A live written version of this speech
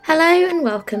Hello and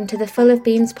welcome to the Full of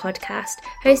Beans podcast,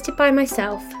 hosted by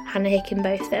myself, Hannah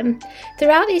Hickenbotham.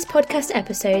 Throughout these podcast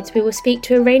episodes, we will speak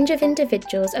to a range of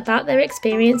individuals about their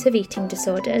experience of eating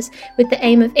disorders, with the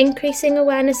aim of increasing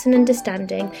awareness and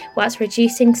understanding, whilst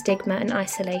reducing stigma and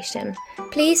isolation.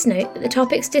 Please note that the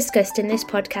topics discussed in this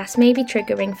podcast may be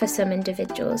triggering for some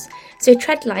individuals, so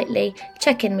tread lightly,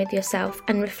 check in with yourself,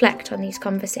 and reflect on these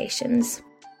conversations.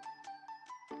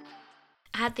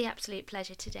 I had the absolute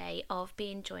pleasure today of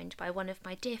being joined by one of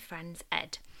my dear friends,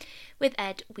 Ed. With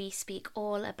Ed, we speak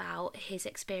all about his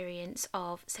experience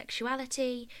of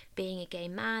sexuality, being a gay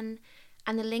man,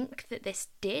 and the link that this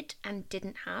did and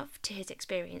didn't have to his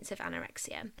experience of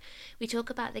anorexia. We talk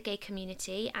about the gay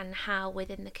community and how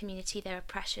within the community there are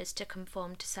pressures to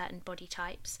conform to certain body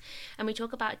types. And we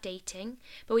talk about dating,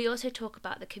 but we also talk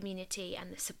about the community and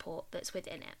the support that's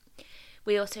within it.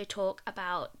 We also talk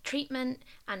about treatment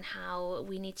and how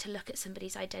we need to look at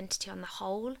somebody's identity on the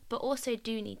whole, but also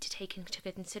do need to take into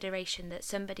consideration that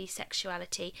somebody's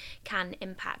sexuality can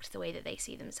impact the way that they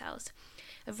see themselves.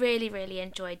 I've really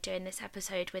enjoyed doing this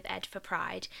episode with Ed for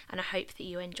Pride, and I hope that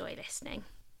you enjoy listening.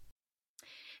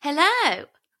 Hello!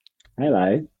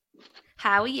 Hello.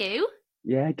 How are you?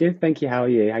 Yeah, good, thank you. How are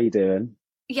you? How you doing?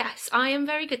 Yes, I am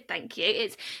very good, thank you.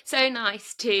 It's so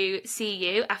nice to see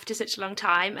you after such a long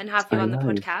time and have you on the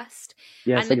podcast.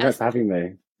 Yeah, and thank you for having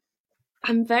me.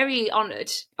 I'm very honoured,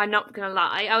 I'm not going to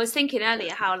lie. I was thinking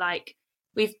earlier how,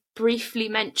 we've briefly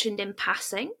mentioned in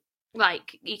passing,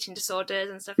 eating disorders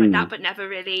and stuff like that, but never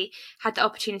really had the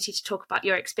opportunity to talk about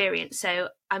your experience. So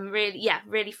I'm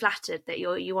really flattered that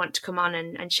you want to come on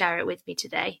and share it with me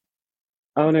today.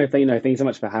 Oh no, thank you so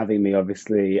much for having me.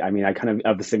 Obviously,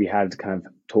 we had kind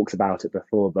of talked about it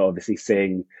before, but obviously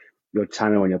seeing your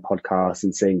channel and your podcast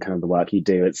and seeing kind of the work you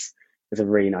do, it's a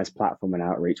really nice platform and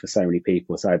outreach for so many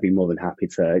people. So I'd be more than happy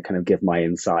to kind of give my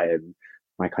insight and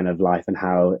my kind of life and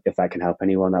how, if that can help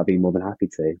anyone, I'd be more than happy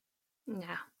to.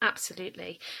 Yeah,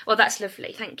 absolutely. Well, that's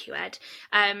lovely. Thank you, Ed.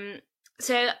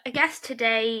 So I guess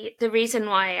today the reason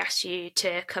why I asked you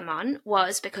to come on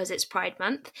was because it's Pride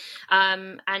Month.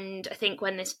 And I think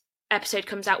when this episode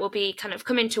comes out, we'll be kind of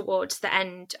coming towards the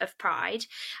end of Pride.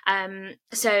 As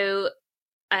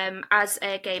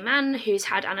a gay man who's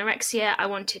had anorexia, I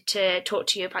wanted to talk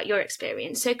to you about your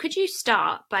experience. So could you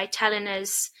start by telling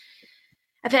us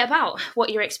a bit about what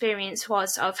your experience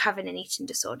was of having an eating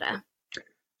disorder?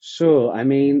 Sure.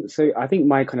 So I think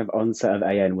my kind of onset of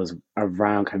AN was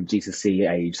around kind of GCSE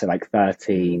age, so like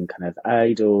 13, kind of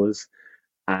early doors,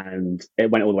 and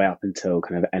it went all the way up until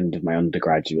kind of end of my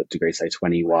undergraduate degree, so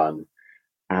 21.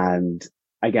 And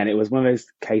again, it was one of those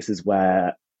cases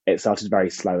where it started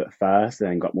very slow at first and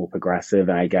then got more progressive.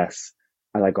 And I guess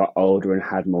as I got older and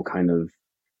had more kind of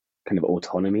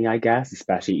autonomy, I guess,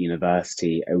 especially at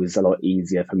university, it was a lot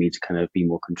easier for me to kind of be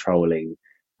more controlling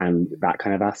and that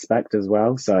kind of aspect as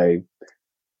well. So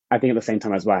I think at the same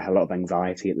time as well, I had a lot of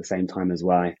anxiety at the same time as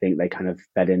well. I think they kind of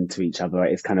fed into each other.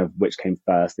 It's kind of which came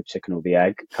first, the chicken or the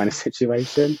egg kind of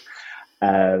situation.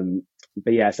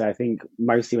 But yeah, so I think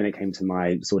mostly when it came to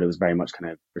my disorder, it was very much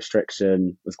kind of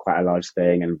restriction was quite a large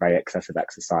thing, and very excessive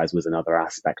exercise was another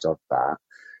aspect of that.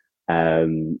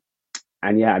 And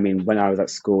yeah, when I was at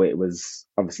school, it was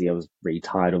obviously I was really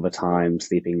tired all the time,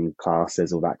 sleeping in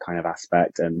classes, all that kind of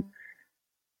aspect. And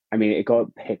it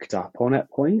got picked up on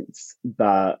at points,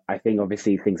 but I think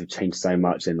obviously things have changed so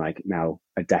much in like now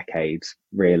a decade,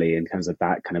 really, in terms of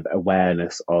that kind of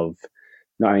awareness of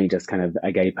not only just kind of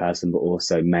a gay person, but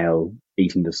also male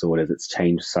eating disorders. It's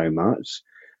changed so much.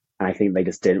 And I think they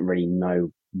just didn't really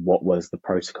know what was the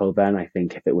protocol then. I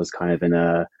think if it was kind of in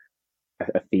a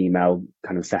female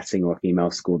kind of setting or a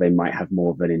female school, they might have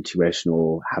more of an intuition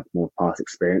or have more past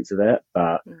experience of it.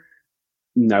 But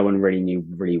no one really knew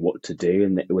what to do.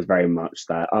 And it was very much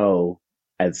that, oh,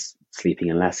 Ed's sleeping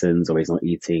in lessons or he's not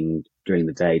eating during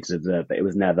the day. But it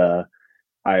was never,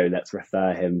 oh, let's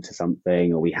refer him to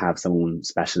something, or we have someone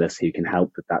specialist who can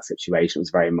help with that situation. It was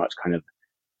very much kind of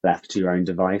left to your own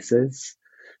devices.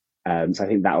 So I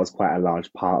think that was quite a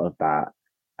large part of that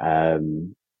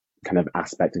kind of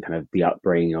aspect and kind of the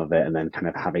upbringing of it. And then kind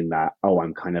of having that, oh,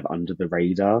 I'm kind of under the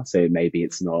radar. So maybe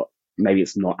it's not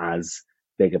as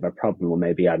big of a problem, or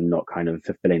maybe I'm not kind of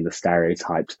fulfilling the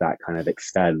stereotype to that kind of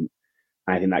extent.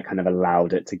 And I think that kind of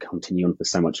allowed it to continue on for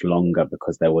so much longer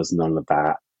because there was none of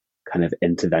that kind of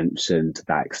intervention to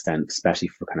that extent, especially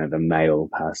for kind of a male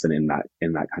person in that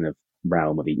kind of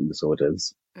realm of eating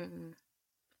disorders.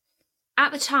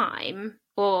 At the time,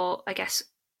 or I guess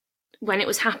when it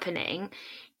was happening,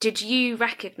 did you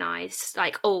recognize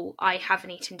oh, I have an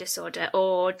eating disorder,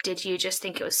 or did you just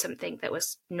think it was something that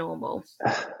was normal?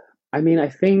 I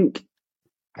think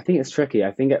I think it's tricky.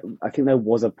 I think there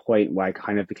was a point where I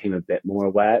kind of became a bit more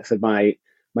aware. So my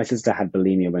sister had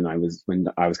bulimia when I was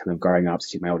kind of growing up.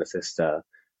 She's my older sister.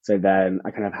 So then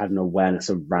I kind of had an awareness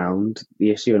around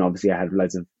the issue, and obviously I had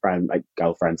loads of friends, like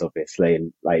girlfriends, obviously,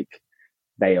 and like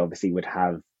they obviously would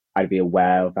have. I'd be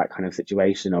aware of that kind of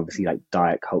situation. Obviously, like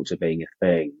diet culture being a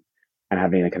thing, and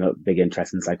having a kind of big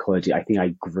interest in psychology. I think I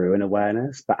grew an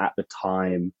awareness, but at the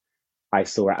time I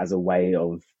saw it as a way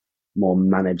of more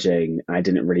managing. I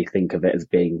didn't really think of it as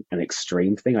being an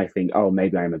extreme thing. I think, oh,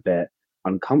 maybe I'm a bit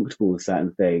uncomfortable with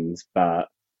certain things, but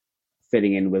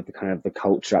fitting in with the kind of the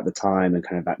culture at the time and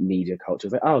kind of that media culture,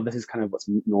 it's like, oh, this is kind of what's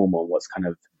normal, what's kind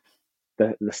of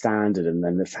the standard, and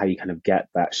then that's how you kind of get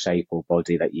that shape or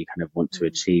body that you kind of want to Mm.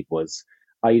 achieve was,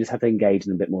 oh, you just have to engage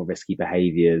in a bit more risky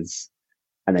behaviors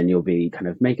and then you'll be kind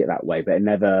of make it that way. But it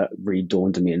never really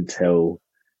dawned on me until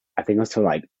I think I was till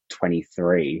like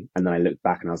 23. And then I looked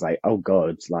back and I was like, oh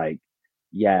God, like,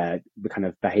 yeah, the kind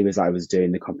of behaviors I was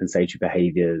doing, the compensatory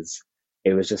behaviors,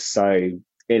 it was just so,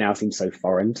 it now seems so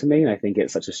foreign to me. And I think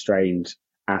it's such a strange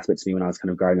aspect to me when I was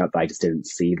kind of growing up that I just didn't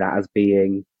see that as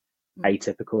being Mm.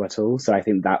 atypical at all. So I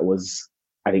think that was,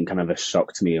 I think, kind of a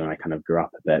shock to me when I kind of grew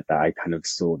up a bit that I kind of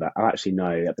saw that. Oh, actually,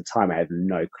 no, at the time I had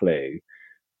no clue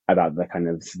about the kind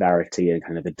of severity and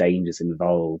kind of the dangers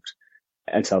involved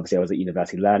until obviously I was at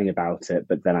university learning about it,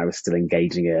 but then I was still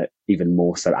engaging it even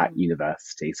more so at Mm.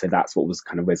 university. So that's what was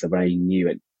kind of weird. So when I knew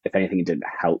it, if anything, it didn't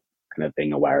help kind of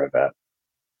being aware of it.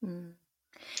 Mm.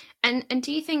 And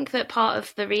do you think that part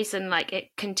of the reason like it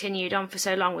continued on for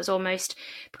so long was almost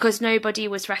because nobody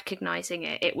was recognizing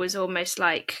it? It was almost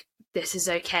like this is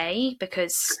okay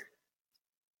because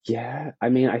Yeah, I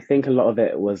mean, I think a lot of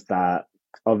it was that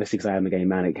obviously because I am a gay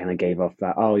man, it kind of gave off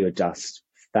that, oh, you're just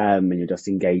femme and you're just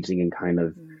engaging in kind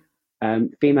of mm,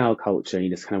 female culture and you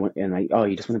just kind of want and like, oh,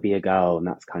 you just want to be a girl, and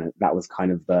that was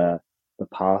kind of the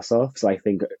pass off. So I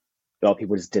think a lot of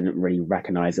people just didn't really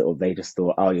recognize it, or they just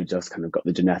thought, oh, you just kind of got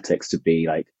the genetics to be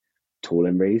like tall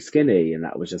and really skinny, and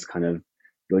that was just kind of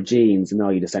your genes, and no,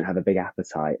 you just don't have a big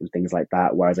appetite and things like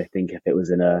that. Whereas I think if it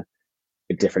was in a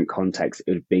different context,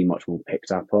 it would be much more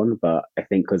picked up on. But I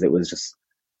think because it was just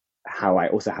how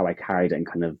I carried it and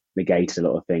kind of negated a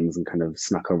lot of things and kind of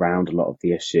snuck around a lot of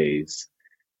the issues.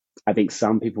 I think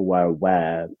some people were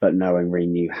aware, but no one really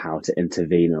knew how to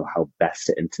intervene or how best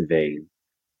to intervene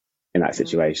in that mm.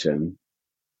 situation.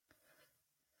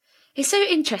 It's so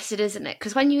interesting, isn't it?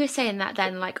 Because when you were saying that,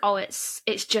 then like, oh, it's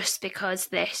just because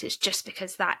this, it's just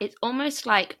because that. It's almost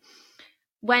like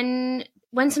when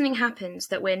something happens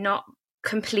that we're not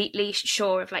completely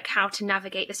sure of like how to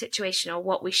navigate the situation or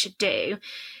what we should do,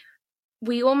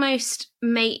 we almost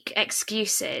make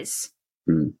excuses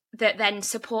Mm. that then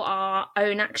support our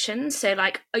own actions. So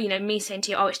like, me saying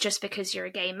to you, oh, it's just because you're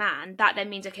a gay man, that then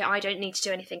means, okay, I don't need to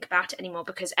do anything about it anymore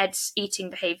because Ed's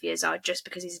eating behaviors are just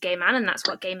because he's a gay man and that's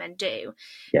what gay men do.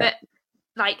 Yeah. But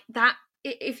like that,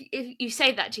 if you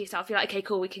say that to yourself, you're like, okay,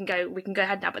 cool, we can go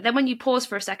ahead now. But then when you pause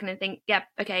for a second and think, yeah,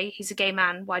 okay, he's a gay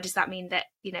man, why does that mean that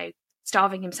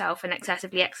starving himself and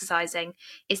excessively exercising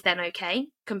is then okay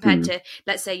compared Mm. to,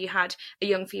 let's say you had a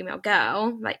young female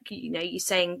girl, like you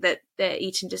saying that the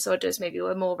eating disorders maybe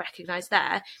were more recognized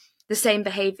there, the same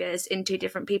behaviors in two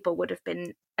different people would have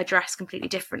been addressed completely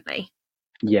differently.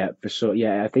 Yeah, for sure.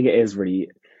 Yeah, I think it is really,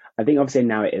 I think obviously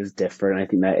now it is different. I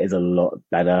think there is a lot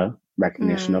better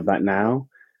recognition of Mm, that now.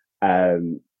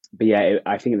 Um, but yeah,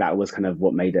 I think that was kind of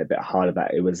what made it a bit harder,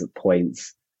 that it was at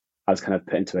points I was kind of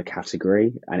put into a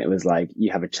category and it was like,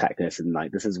 you have a checklist and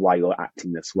like, this is why you're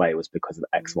acting this way was because of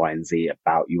X, mm, Y, and Z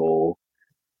about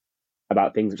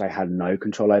things which I had no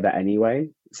control over anyway.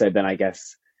 So then I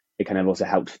guess it kind of also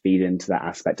helped feed into that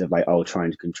aspect of like, oh,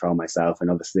 trying to control myself.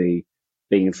 And obviously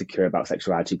being insecure about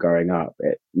sexuality growing up,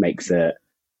 it makes mm, it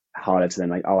harder to then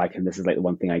like, oh, this is like the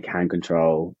one thing I can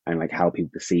control and like how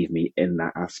people perceive me in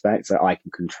that aspect. So I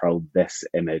can control this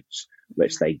image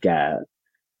which they get.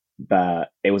 But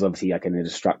it was obviously like in a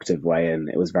destructive way and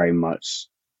it was very much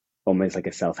almost like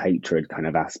a self-hatred kind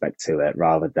of aspect to it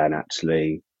rather than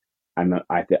actually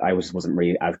I just wasn't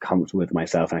really as comfortable with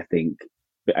myself. And I think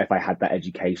if I had that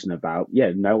education about,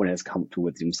 yeah, no one is comfortable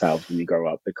with themselves when you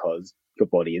grow up because your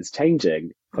body is changing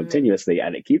mm, continuously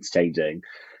and it keeps changing.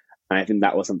 And I think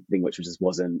that was something which just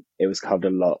wasn't, it was covered a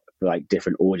lot for like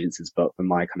different audiences, but for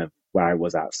my kind of where I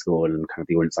was at school and kind of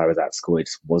the audience I was at school, it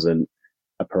just wasn't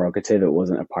a prerogative. It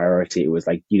wasn't a priority. It was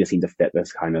like, you just need to fit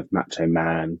this kind of macho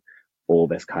man or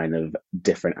this kind of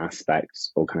different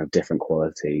aspects or kind of different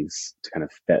qualities to kind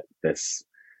of fit this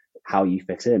how you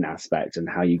fit in aspect and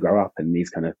how you grow mm, up and these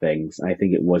kind of things. And I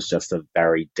think it was just a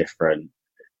very different,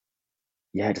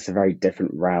 yeah, just a very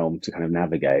different realm to kind of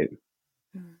navigate.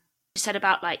 mm. said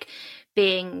about like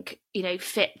being,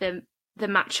 fit the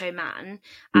macho man,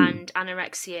 Mm. and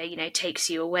anorexia, takes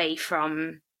you away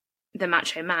from the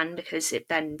macho man because it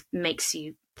then makes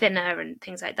you thinner and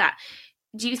things like that.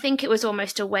 Do you think it was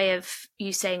almost a way of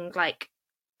you saying like,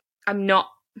 I'm not,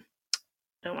 I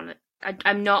don't want to,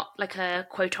 I'm not like a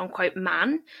quote unquote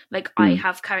man, like I Mm.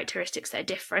 have characteristics that are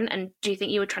different? And do you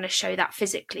think you were trying to show that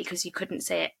physically because you couldn't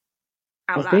say it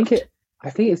I out think loud? it. I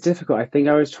think it's difficult. I think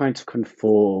I was trying to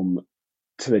conform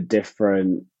to a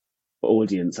different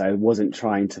audience. I wasn't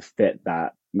trying to fit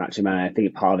that macho man. I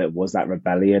think part of it was that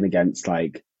rebellion against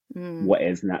like Mm, what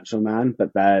is natural man.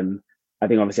 But then I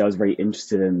think obviously I was very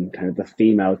interested in kind of the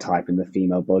female type and the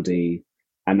female body.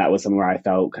 And that was somewhere I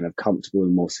felt kind of comfortable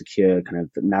and more secure, kind of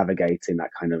navigating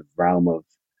that kind of realm of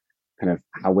kind of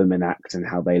how women act and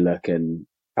how they look in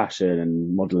fashion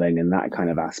and modeling and that kind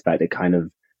of aspect. It kind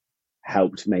of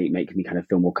helped make me kind of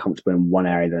feel more comfortable in one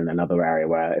area than another area,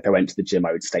 where if I went to the gym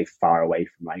I would stay far away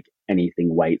from like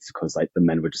anything weights because like the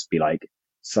men would just be like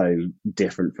so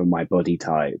different from my body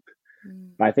type. mm,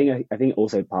 But I think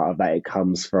also part of that, it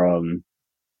comes from,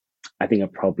 I think, a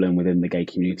problem within the gay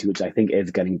community, which I think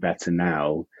is getting better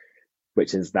now,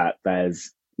 which is that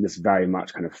there's this very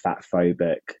much kind of fat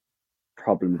phobic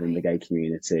problem within the right. gay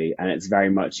community. And it's very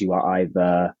much, you are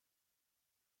either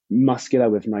muscular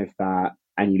with no fat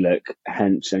and you look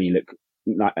hench and you look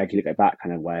like you look like that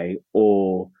kind of way,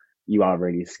 or you are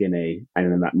really skinny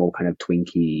and then that more kind of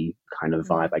twinky kind of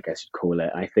vibe, Mm, I guess you'd call it.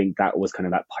 And I think that was kind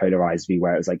of that polarized view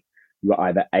where it was like you were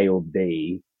either A or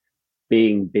B.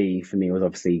 Being B for me was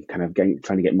obviously kind of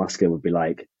trying to get muscular would be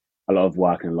like a lot of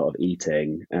work and a lot of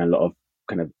eating and a lot of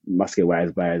kind of muscular,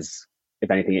 whereas if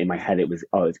anything in my head it was,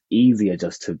 oh, it's easier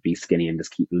just to be skinny and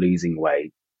just keep losing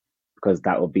weight because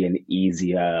that would be an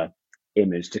easier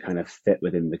image to kind of fit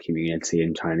within the community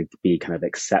and trying to be kind of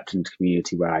accepted into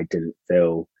community where I didn't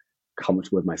feel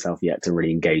comfortable with myself yet to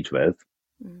really engage with.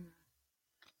 mm.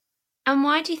 And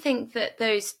why do you think that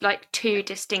those like two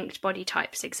distinct body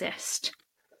types exist?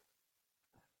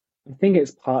 I think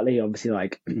it's partly obviously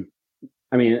like,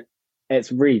 I mean,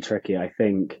 it's really tricky. I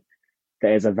think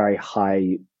there is a very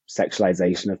high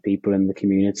sexualization of people in the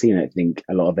community, and I think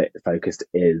a lot of it focused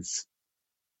is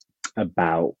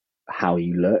about how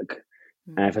you look.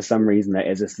 And Mm, for some reason, there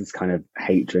is this kind of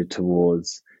hatred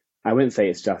towards, I wouldn't say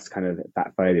it's just kind of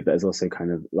fat phobia, but there's also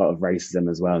kind of a lot of racism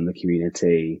as well in the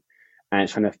community. And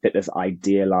it's trying to fit this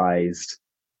idealized,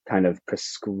 kind of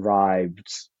prescribed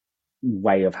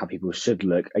way of how people should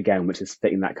look, again, which is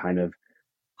fitting that kind of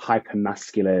hyper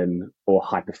masculine or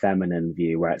hyper feminine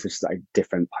view, where it's just like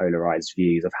different polarized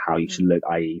views of how you should mm, look,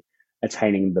 i.e.,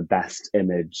 attaining the best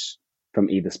image from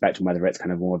either spectrum, whether it's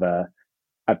kind of more of a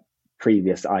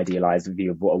previous idealized view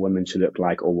of what a woman should look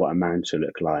like or what a man should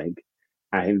look like.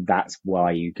 I think that's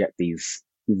why you get these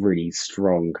really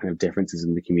strong kind of differences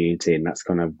in the community, and that's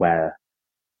kind of where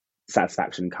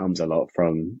satisfaction comes a lot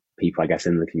from people, I guess,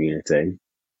 in the community.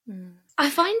 mm. I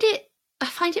find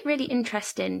it really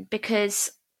interesting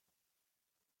because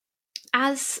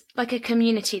as like a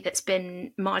community that's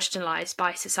been marginalized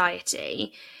by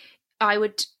society, I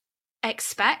would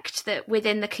expect that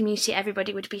within the community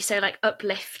everybody would be so like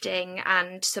uplifting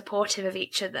and supportive of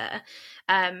each other,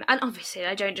 and obviously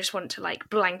I don't just want to like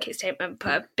blanket statement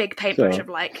put a big paintbrush Sure. of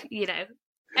like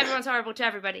everyone's horrible to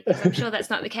everybody, because I'm sure that's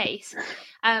not the case.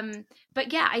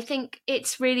 But yeah, I think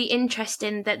it's really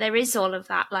interesting that there is all of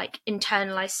that like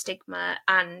internalized stigma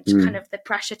and kind Mm. of the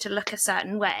pressure to look a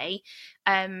certain way,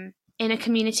 in a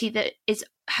community that is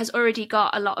has already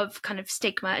got a lot of kind of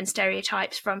stigma and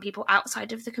stereotypes from people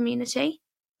outside of the community.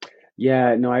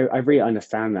 Yeah, no, I really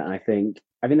understand that. And I think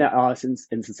there are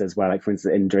instances where, like for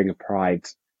instance, in during a Pride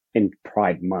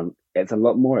Month, it's a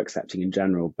lot more accepting in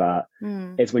general, but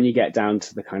Mm, it's when you get down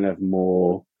to the kind of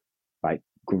more like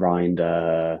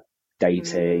grinder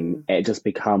dating, mm, it just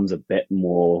becomes a bit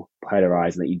more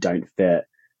polarized and that you don't fit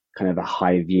kind of a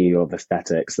high view of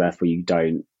aesthetics. Therefore, you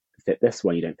don't fit this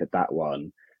one, you don't fit that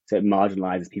one. So it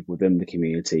marginalizes people within the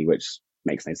community, which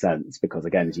makes no sense because,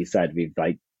 again, as you mm, said, we've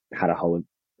like had a whole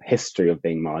history of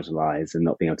being marginalized and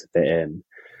not being able to fit in.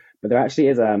 But there actually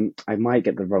is, I might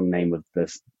get the wrong name of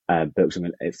this book.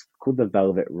 It's called The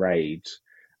Velvet Rage.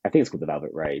 I think it's called The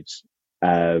Velvet Rage.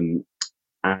 Um,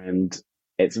 and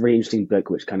it's a really interesting book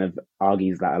which kind of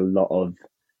argues that a lot of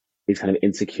these kind of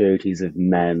insecurities of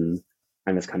men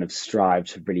and this kind of strive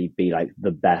to really be like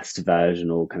the best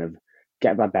version or kind of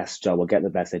get the best job or get the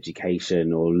best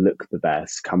education or look the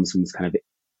best comes from this kind of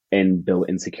inbuilt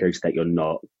insecurity that you're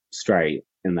not straight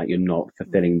and that you're not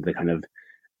fulfilling mm, the kind of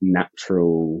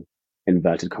natural,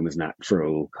 inverted commas,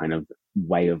 natural kind of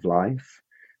way of life.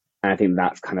 And I think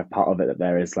that's kind of part of it, that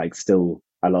there is like still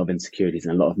a lot of insecurities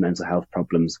and a lot of mental health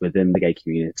problems within the gay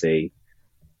community.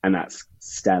 And that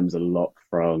stems a lot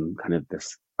from kind of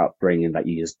this upbringing that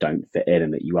you just don't fit in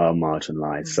and that you are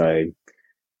marginalized. So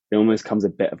it almost comes a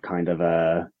bit of kind of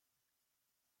I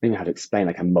don't know how to explain,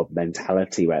 like a mob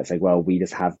mentality where it's like, well, we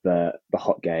just have the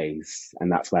hot gays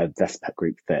and that's where this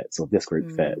group fits or this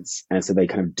group fits. And so they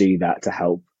kind of do that to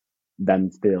help them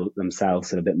feel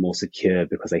themselves a bit more secure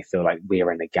because they feel like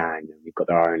we're in a gang and we've got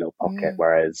our own little pocket.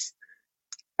 Whereas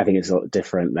I think it's a lot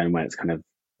different than when it's kind of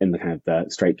in the kind of the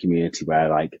straight community where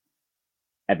like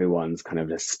everyone's kind of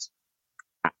just,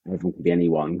 everyone can be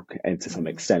anyone and to some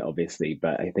extent, obviously,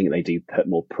 but I think they do put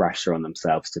more pressure on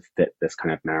themselves to fit this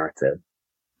kind of narrative.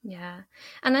 Yeah.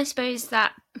 And I suppose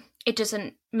that it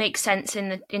doesn't make sense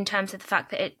in terms of the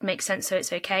fact that it makes sense so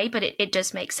it's okay, but it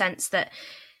does make sense that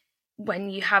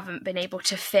when you haven't been able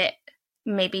to fit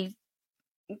maybe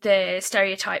the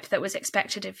stereotype that was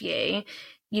expected of you,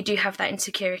 you do have that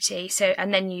insecurity. So,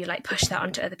 and then you like push that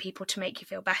onto other people to make you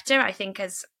feel better. I think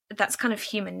that's kind of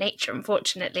human nature,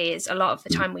 unfortunately, is a lot of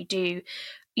the time we do,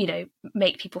 you know,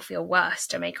 make people feel worse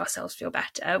to make ourselves feel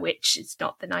better, which is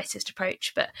not the nicest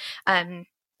approach, but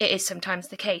it is sometimes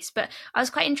the case. But I was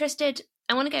quite interested,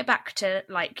 I want to go back to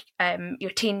like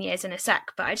your teen years in a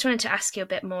sec, but I just wanted to ask you a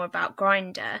bit more about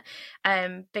Grindr,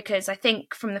 because I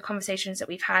think from the conversations that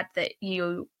we've had that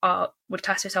you would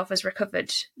class yourself as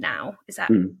recovered now. Is that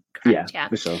correct? Yeah,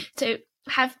 for sure. So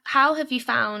how have you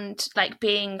found like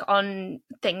being on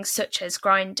things such as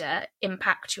Grindr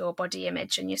impact your body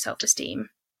image and your self-esteem?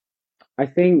 I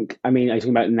think, I mean, are you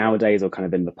talking about nowadays or kind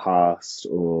of in the past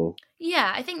or?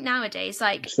 Yeah, I think nowadays,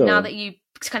 like Sure. now that you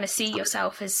kind of see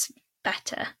yourself as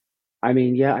better. I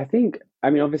mean, yeah,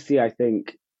 obviously I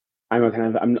think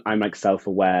I'm like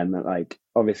self-aware and that like,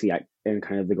 obviously like in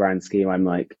kind of the grand scheme, I'm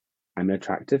an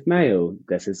attractive male.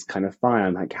 This is kind of fine.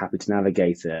 I'm like happy to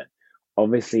navigate it.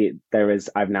 Obviously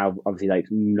I've now obviously like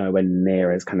nowhere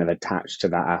near as kind of attached to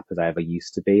that app as I ever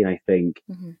used to be. And I think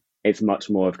it's much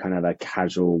more of kind of a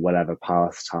casual, whatever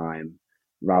pastime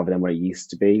rather than what it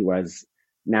used to be. Whereas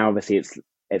now, obviously,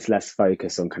 it's less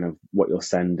focused on kind of what you're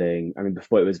sending. I mean,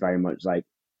 before it was very much like,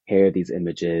 here are these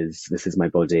images. This is my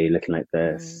body looking like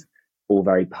this, all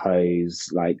very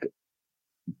posed, like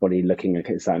body looking like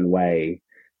a certain way.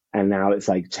 And now it's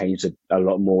like changed a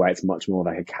lot more where it's much more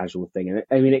like a casual thing. And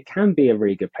I mean, it can be a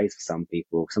really good place for some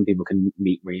people. Some people can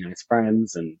meet really nice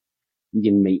friends and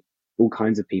you can meet all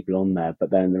kinds of people on there, but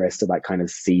then there is still that kind of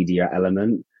seedier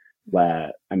element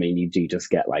where, I mean, you do just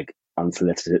get like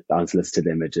unsolicited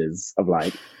images of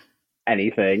like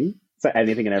anything. So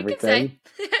anything and everything.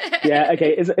 Yeah,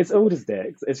 okay, it's all just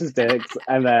dicks. It's just dicks.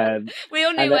 And then we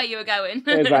all knew where you were going.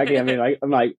 Exactly. I mean, like, I'm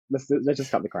like, let's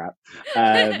just cut the crap.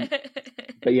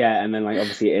 But yeah, and then like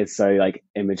obviously it is so like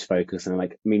image focused, and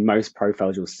like I mean, most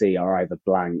profiles you'll see are either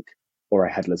blank or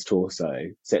a headless torso.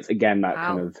 So it's again that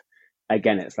kind of,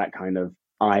 it's that kind of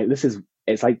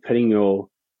it's like putting your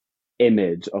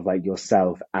image of like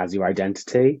yourself as your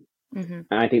identity. And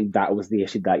I think that was the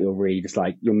issue, that you're really just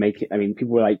like, you're making, I mean,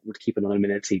 people were like, would keep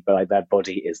anonymity, but like their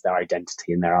body is their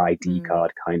identity and their ID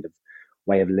card kind of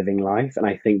way of living life. And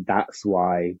I think that's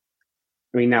why,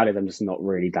 I mean, nowadays I'm just not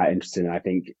really that interested in, I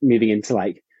think moving into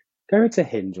like, go to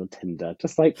Hinge or Tinder,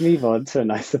 just like move on to a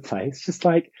nicer place, just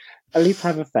like at least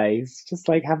have a face, just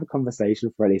like have a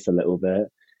conversation for at least a little bit.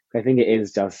 I think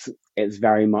it's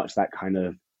very much that kind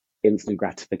of instant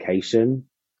gratification.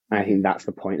 I think that's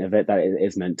the point of it, that it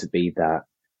is meant to be that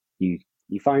you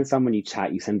find someone, you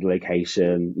chat, you send a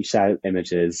location, you share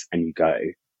images, and you go.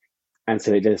 And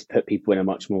so it does put people in a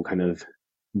much more kind of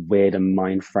weird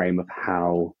mind frame of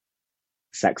how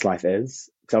sex life is.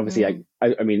 So obviously,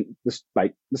 like, I mean, the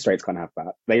straights can't have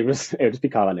that. It would just be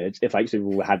carnage if like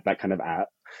people had that kind of app.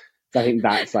 So I think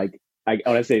that's like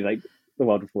honestly, like the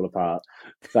world would fall apart.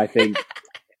 So I think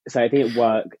it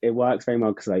works very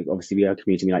well because like obviously we are a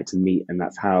community, we like to meet, and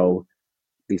that's how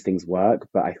these things work.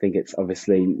 But I think it's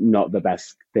obviously not the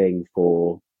best thing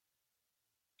for,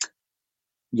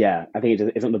 I think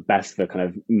it's not the best for kind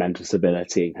of mental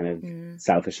stability, kind of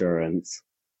self-assurance.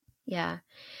 Yeah,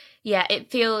 it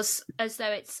feels as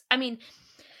though it's, I mean,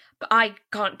 but I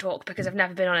can't talk because I've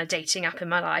never been on a dating app in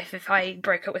my life. If I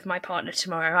broke up with my partner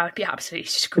tomorrow, I would be absolutely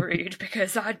screwed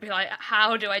because I'd be like,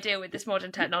 how do I deal with this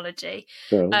modern technology?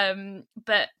 Sure.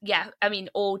 But yeah, I mean,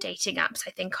 all dating apps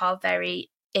I think are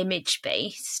very image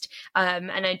based.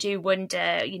 And I do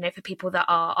wonder, you know, for people that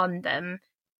are on them,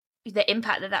 the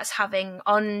impact that that's having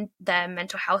on their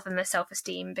mental health and their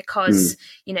self-esteem, Mm. because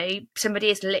somebody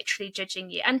is literally judging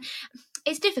you. And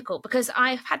it's difficult because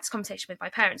I've had this conversation with my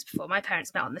parents before. My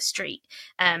parents met on the street,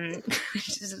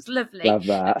 which is lovely, Love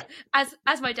that.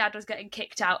 as my dad was getting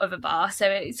kicked out of a bar, so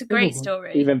it's a great Ooh,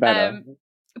 story. even better.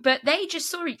 But they just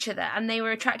saw each other and they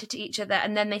were attracted to each other,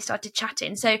 and then they started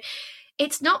chatting. So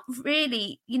it's not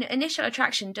really, initial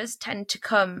attraction does tend to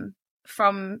come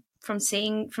from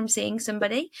seeing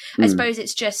somebody. I Mm. suppose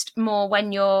it's just more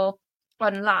when you're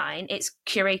online, it's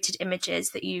curated images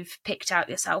that you've picked out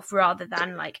yourself rather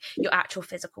than like your actual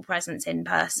physical presence in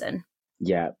person.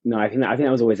 Yeah, no, I think that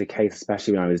was always the case,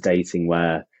 especially when I was dating,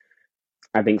 where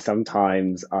I think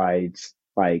sometimes I'd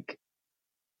like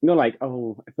not like,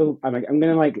 oh, I feel I'm like I'm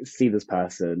gonna like see this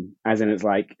person, as in it's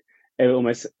like it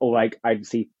almost, or like I'd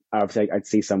see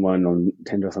someone on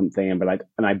Tinder or something and be like,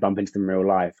 and I bump into them in real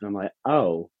life and I'm like,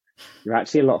 oh, you're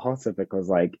actually a lot hotter because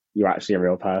like you're actually a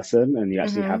real person and you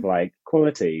actually have Mm-hmm. like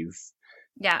qualities.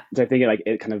 Yeah. So I think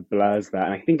it kind of blurs that.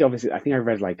 And I think obviously I think I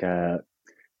read like a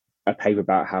paper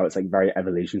about how it's like very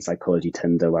evolution psychology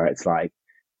Tinder, where it's like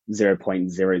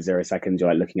 0.00 seconds you're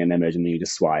like looking at an image and then you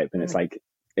just swipe, and Mm.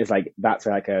 it's like that's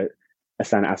like a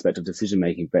standard aspect of decision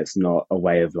making, but it's not a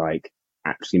way of like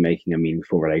actually making a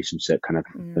meaningful relationship kind of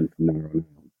happen Mm. from there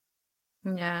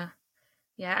on Yeah.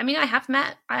 Yeah, I mean, I have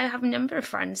a number of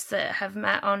friends that have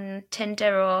met on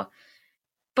Tinder or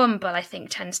Bumble. I think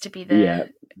tends to be Yeah.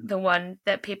 the one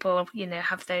that people,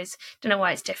 have those. Don't know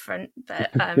why it's different, but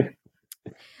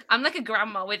I'm like a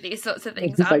grandma with these sorts of It's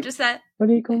things. just I'm like, just there. what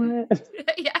do you call it?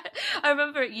 Yeah, I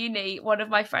remember at uni, one of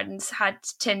my friends had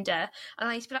Tinder, and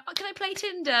I used to be like, "Oh, can I play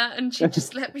Tinder?" And she'd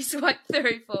just let me swipe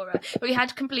through for her. But we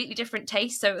had completely different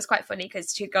tastes, so it was quite funny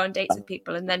because she'd go on dates with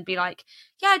people and then be like,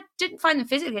 "Yeah, I didn't find them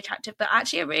physically attractive, but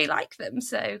actually I really like them."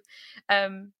 So,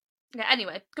 yeah.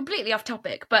 Anyway, completely off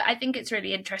topic, but I think it's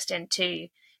really interesting to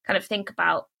kind of think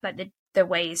about like the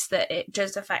ways that it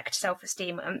does affect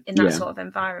self-esteem in that Yeah. sort of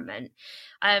environment.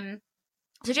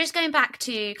 So just going back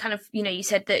to kind of, you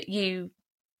said that you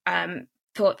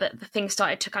thought that the things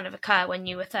started to kind of occur when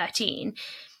you were 13.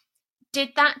 Did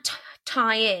that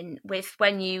tie in with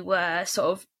when you were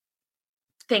sort of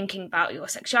thinking about your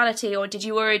sexuality, or did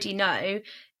you already know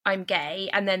I'm gay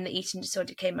and then the eating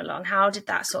disorder came along? How did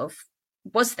that sort of,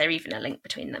 was there even a link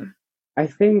between them? I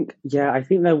think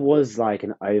there was like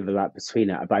an overlap between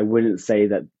it, but I wouldn't say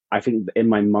that. I think in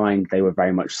my mind they were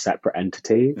very much separate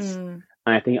entities. Mm.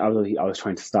 And I think I was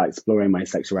trying to start exploring my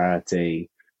sexuality,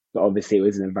 but obviously it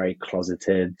was in a very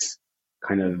closeted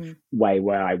kind of Mm-hmm. way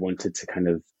where I wanted to kind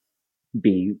of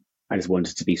be, I just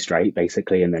wanted to be straight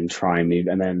basically, and then try and move.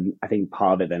 And then I think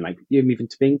part of it, then like you move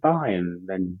into being bi, and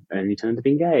you turn into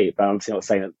being gay. But I'm obviously not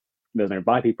saying that there's no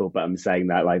bi people, but I'm saying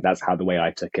that like that's how the way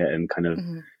I took it and kind of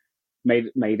Mm-hmm.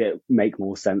 made it make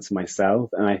more sense for myself.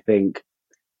 And I think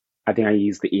I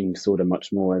use the eating disorder much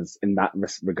more as in that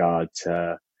regard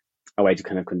to a way to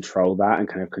kind of control that and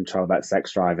kind of control that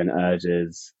sex drive and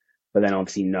urges, but then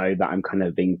obviously know that I'm kind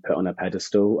of being put on a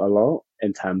pedestal a lot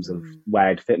in terms of Mm-hmm. where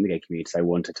I'd fit in the gay community. So I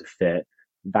wanted to fit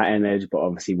that image, but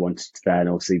obviously wanted to then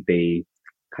obviously be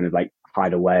kind of like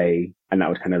hide away. And that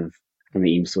would kind of, from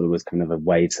the eating disorder was kind of a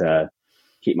way to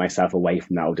keep myself away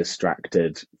from that or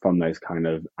distracted from those kind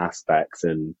of aspects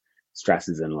and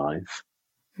stresses in life.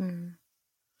 Mm-hmm.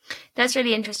 That's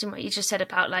really interesting what you just said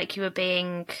about like you were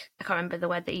being, I can't remember the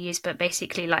word that you used, but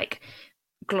basically like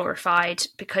glorified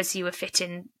because you were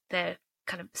fitting the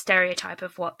kind of stereotype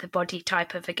of what the body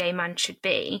type of a gay man should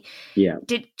be. Yeah.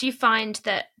 Do you find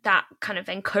that kind of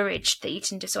encouraged the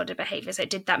eating disorder behaviours? Like,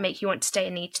 did that make you want to stay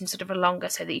in eating sort of a longer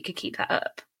so that you could keep that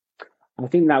up? I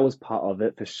think that was part of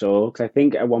it for sure. Because I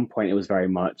think at one point it was very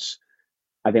much,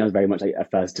 I think I was very much like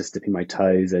at first just dipping my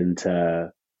toes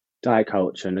into diet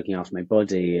culture and looking after my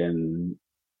body and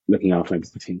looking after my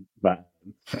body. But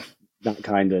that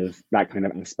kind of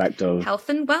aspect of Health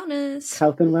and wellness.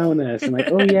 health and wellness and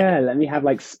like, oh yeah, let me have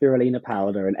like spirulina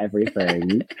powder and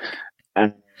everything.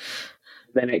 And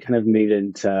then it kind of moved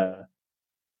into,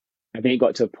 I think it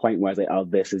got to a point where I was like, oh,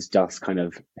 this is just kind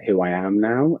of who I am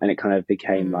now. And it kind of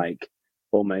became Mm. like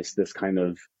almost this kind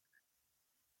of,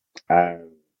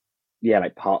 um, yeah,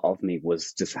 like part of me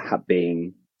was just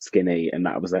being skinny, and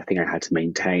that was the thing I had to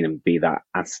maintain and be that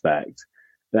aspect.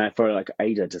 Then for like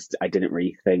Ada, just I didn't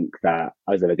really think that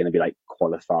I was ever going to be like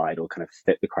qualified or kind of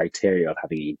fit the criteria of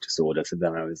having eating disorder. So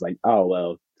then I was like, oh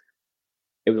well,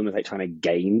 it was almost like trying to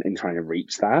gain and trying to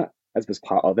reach that as was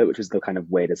part of it, which was the kind of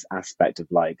weirdest aspect of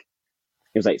like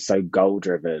it was like so goal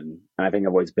driven, and I think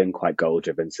I've always been quite goal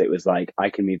driven. So it was like I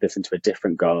can move this into a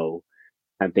different goal,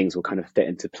 and things will kind of fit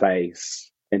into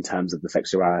place in terms of the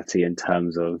sexuality, in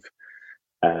terms of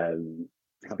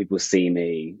how people see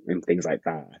me and things like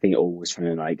that. I think it all was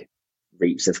trying to like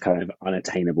reach this kind of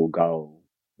unattainable goal,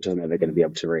 which I was never going to be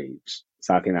able Mm. to reach.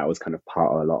 So I think that was kind of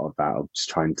part of a lot of that, of just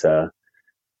trying to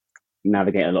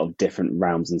navigate a lot of different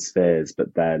realms and spheres,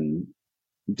 but then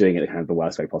doing it kind of the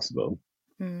worst way possible.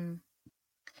 Mm.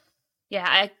 Yeah,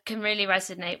 I can really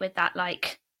resonate with that.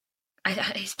 Like,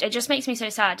 it just makes me so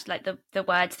sad, like the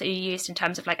words that you used in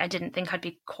terms of like I didn't think I'd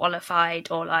be qualified,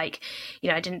 or like, you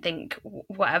know, I didn't think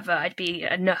whatever I'd be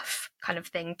enough kind of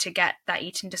thing to get that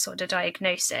eating disorder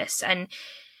diagnosis. And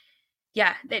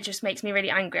yeah, it just makes me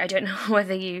really angry. I don't know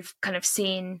whether you've kind of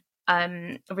seen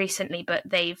recently, but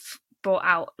they've brought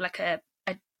out like a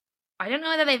I don't know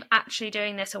whether they've actually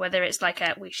doing this or whether it's like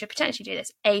a we should potentially do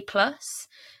this A plus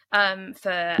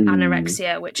for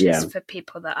anorexia, which is Yeah. for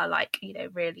people that are like, you know,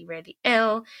 really, really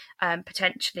ill,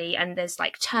 potentially. And there's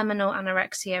like terminal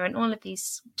anorexia and all of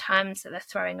these terms that they're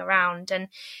throwing around. And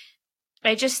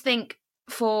I just think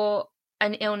for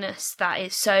an illness that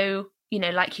is so, you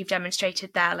know, like you've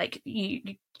demonstrated there, like you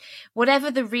whatever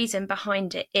the reason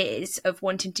behind it is of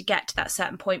wanting to get to that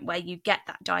certain point where you get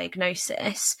that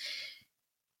diagnosis,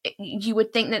 you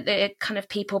would think that the kind of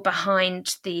people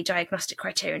behind the diagnostic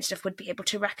criteria and stuff would be able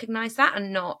to recognize that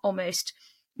and not almost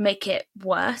make it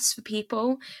worse for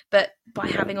people. But by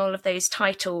having all of those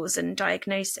titles and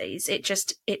diagnoses,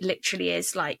 it literally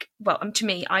is like, well, to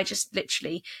me, I just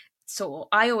literally saw,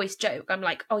 I always joke, I'm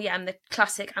like, oh yeah, I'm the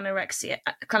classic anorexia,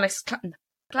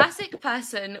 classic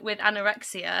person with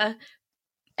anorexia,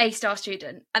 A-star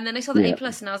student. And then I saw the A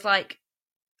plus and I was like,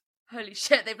 holy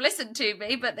shit, they've listened to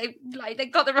me, but they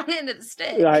got the wrong end of the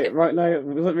stick. Right, no, it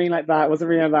wasn't mean like that. It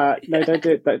wasn't mean like that. No, don't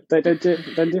do it. Don't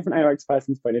do it from an anorexic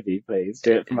person's point of view, please.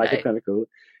 Do it from like a clinical.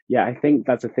 Yeah, I think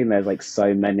that's the thing. There's like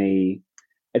so many.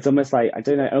 It's almost like I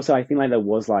don't know. Also, I think like there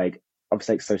was like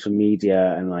obviously like social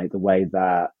media and like the way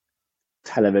that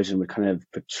television would kind of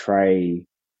portray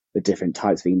the different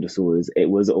types of eating disorders. It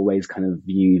was always kind of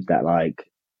viewed that like,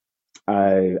 oh,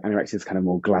 anorexia is kind of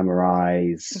more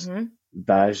glamorized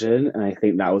version, and I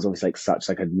think that was obviously like such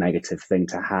like a negative thing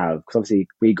to have, because obviously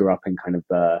we grew up in kind of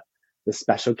the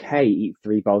special K, eat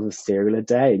 3 bowls of cereal a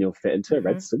day and you'll fit into a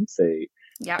red swimsuit,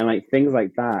 and like things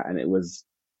like that. And it was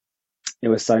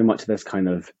so much of this kind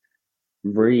of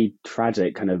really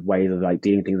tragic kind of ways of like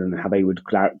dealing things, and how they would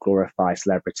glorify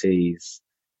celebrities,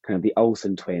 kind of the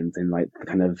Olsen twins, and like the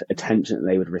kind of attention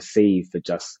that they would receive for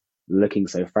just looking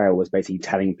so frail, was basically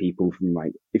telling people from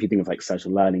like, if you think of like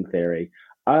social learning theory,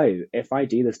 oh, if I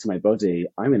do this to my body,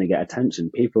 I'm going to get attention.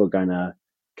 People are going to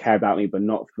care about me, but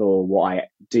not for what I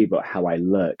do, but how I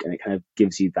look. And it kind of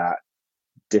gives you that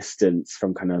distance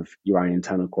from kind of your own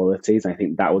internal qualities. And I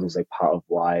think that was also part of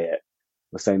why it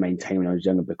was so maintained when I was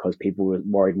younger, because people were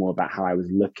worried more about how I was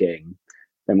looking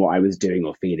than what I was doing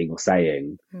or feeling or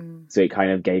saying. So it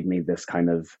kind of gave me this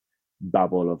kind of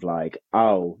bubble of like,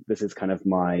 oh, this is kind of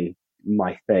my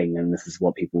thing, and this is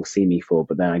what people see me for.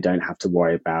 But then I don't have to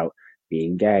worry about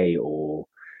being gay or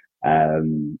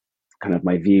kind of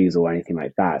my views or anything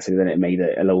like that. So then it made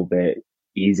it a little bit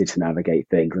easier to navigate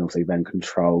things, and also then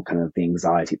control kind of the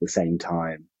anxiety at the same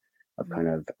time of kind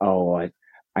of, oh,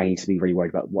 I need to be really worried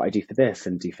about what I do for this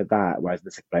and do for that. Whereas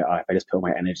this, like, if I just put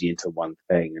my energy into one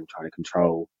thing and trying to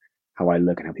control how I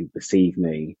look and how people perceive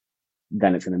me,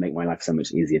 then it's going to make my life so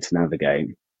much easier to navigate.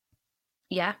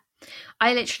 Yeah,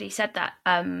 I literally said that.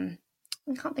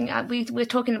 I can't think. We were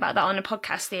talking about that on a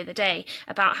podcast the other day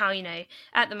about how, you know,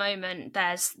 at the moment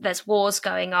there's wars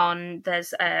going on.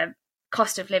 There's a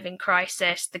cost of living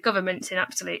crisis. The government's in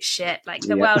absolute shit. Like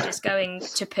the world is going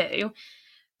to poo.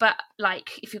 But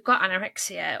like, if you've got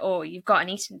anorexia or you've got an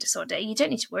eating disorder, you don't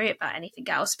need to worry about anything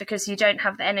else, because you don't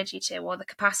have the energy to, or the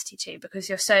capacity to, because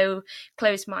you're so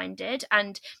closed-minded.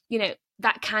 And, you know,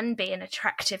 that can be an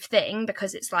attractive thing,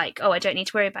 because it's like, oh, I don't need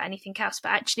to worry about anything else. But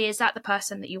actually, is that the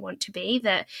person that you want to be,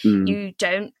 that you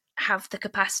don't have the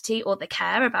capacity or the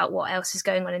care about what else is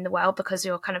going on in the world, because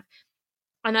you're kind of,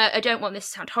 and I don't want this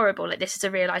to sound horrible, like this is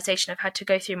a realization I've had to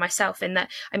go through myself, in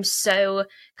that I'm so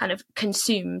kind of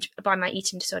consumed by my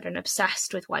eating disorder and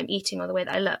obsessed with what I'm eating or the way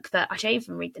that I look, that I don't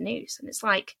even read the news. And it's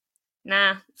like,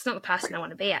 nah, it's not the person I want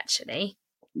to be, actually.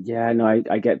 Yeah, no,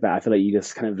 I get that. I feel like you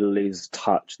just kind of lose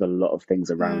touch with a lot of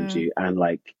things around you, and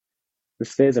like the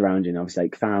spheres around you, and obviously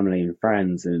like family and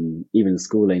friends and even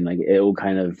schooling, like it all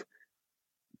kind of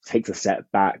takes a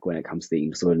step back when it comes to the eating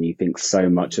disorder, and you think so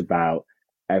much about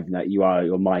everything that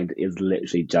your mind is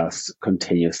literally just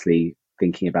continuously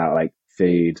thinking about like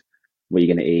food, what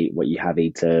you're going to eat, what you have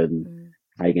eaten,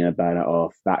 how you're going to burn it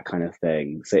off, that kind of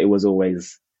thing. So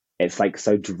it's like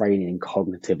so draining and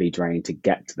cognitively draining to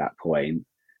get to that point,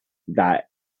 that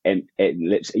it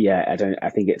literally, yeah, I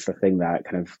think it's the thing that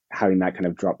kind of having that kind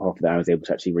of drop off that I was able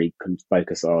to actually really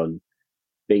focus on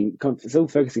being still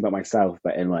focusing about myself,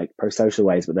 but in like pro-social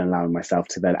ways, but then allowing myself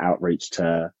to then outreach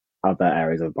to other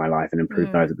areas of my life and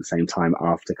improve those at the same time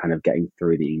after kind of getting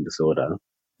through the eating disorder.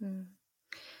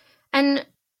 And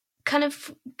kind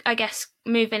of, I guess,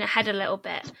 moving ahead a little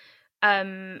bit,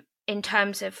 in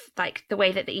terms of like the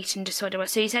way that the eating disorder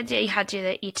was. So you said that you had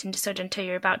the eating disorder until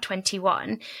you were about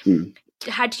 21.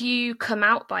 Had you come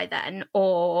out by then,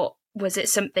 or was it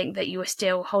something that you were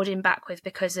still holding back with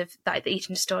because of like the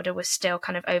eating disorder was still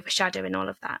kind of overshadowing all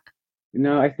of that?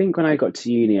 No, I think when I got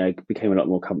to uni, I became a lot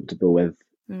more comfortable with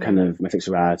kind of my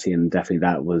sexuality, and definitely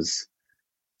that was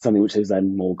something which is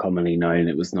then more commonly known.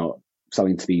 It was not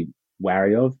something to be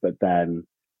wary of, but then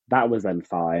that was then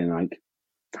fine, like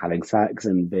having sex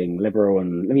and being liberal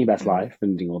and living your best life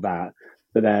and doing all that.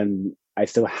 But then I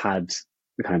still had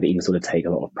the kind of eating sort of take a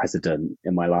lot of precedent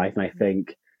in my life. And I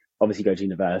think obviously you go to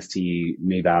university, you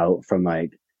move out from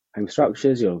like home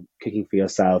structures, you're cooking for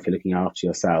yourself, you're looking after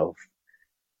yourself.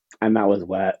 And that was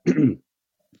where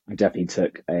I definitely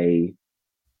took a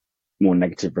more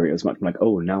negative route. It was much more like,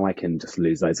 oh, now I can just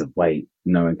lose loads of weight.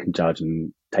 No one can judge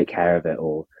and take care of it,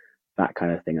 or that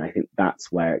kind of thing. I think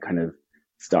that's where it kind of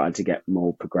started to get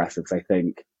more progressive. Because I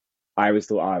think I always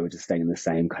thought I was just staying in the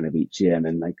same kind of each year. And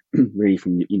then like really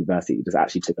from university, it just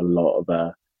actually took a lot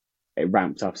of it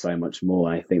ramped up so much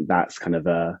more. And I think that's kind of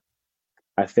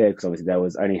I fear, because obviously there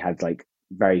was only had like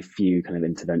very few kind of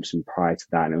intervention prior to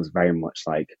that. And it was very much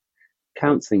like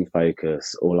counseling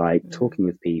focus or like talking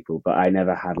with people, but I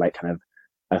never had like kind of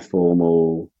a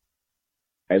formal,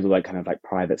 it was like kind of like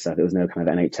private stuff. It was no kind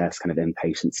of NHS kind of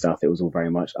inpatient stuff. It was all very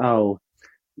much, oh,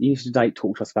 you should like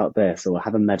talk to us about this or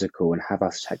have a medical and have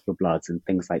us check your bloods and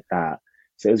things like that.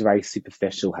 So it was very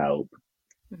superficial help.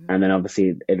 And then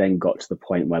obviously it then got to the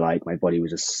point where like my body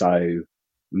was just so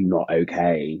not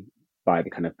okay by the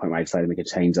kind of point where I decided to make a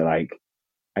change that like,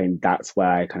 I mean, that's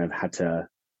where I kind of had to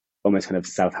almost kind of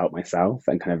self-help myself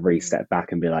and kind of really step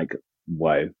back and be like,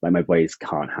 whoa, like my bodies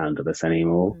can't handle this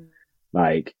anymore.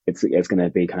 Like it's going to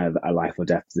be kind of a life or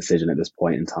death decision at this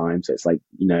point in time. So it's like,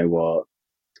 you know what,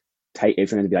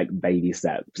 it's going to be like baby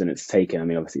steps, and it's taken, I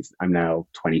mean, obviously I'm now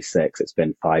 26, it's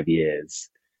been 5 years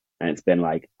and it's been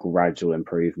like gradual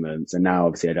improvements. And now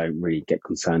obviously I don't really get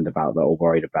concerned about that or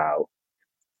worried about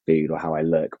food or how I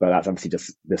look, but that's obviously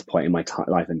just this point in my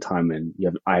life and time. And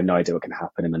I have no idea what can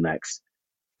happen in the next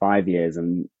 5 years,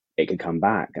 and it could come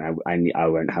back, and I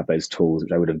won't have those tools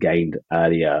which I would have gained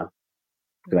earlier,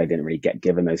 because I didn't really get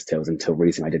given those skills until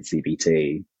recently. I did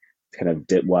CBT to kind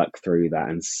of work through that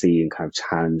and see and kind of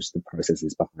challenge the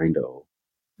processes behind it all.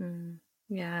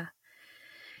 Yeah.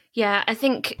 Yeah, I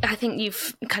think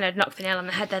you've kind of knocked the nail on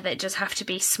the head there, that it does have to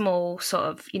be small, sort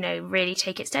of, you know, really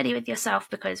take it steady with yourself,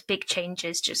 because big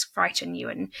changes just frighten you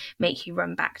and make you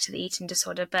run back to the eating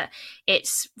disorder. But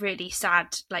it's really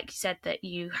sad, like you said, that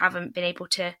you haven't been able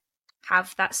to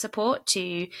have that support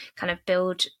to kind of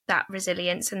build that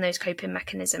resilience and those coping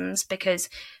mechanisms, because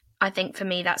I think for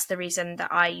me, that's the reason that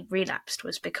I relapsed,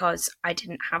 was because I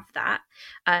didn't have that.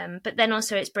 But then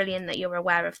also it's brilliant that you're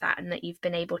aware of that and that you've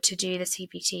been able to do the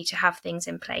CBT to have things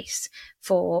in place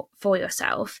for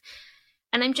yourself.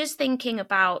 And I'm just thinking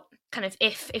about kind of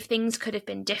if things could have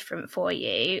been different for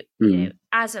you, you know,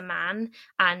 as a man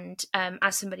and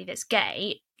as somebody that's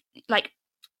gay, like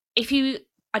if you,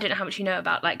 I don't know how much you know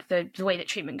about like the way that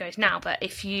treatment goes now, but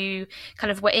if you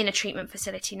kind of were in a treatment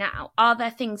facility now, are there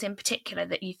things in particular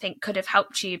that you think could have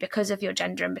helped you because of your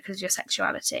gender and because of your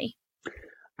sexuality?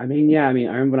 I mean, yeah, I mean,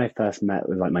 I remember when I first met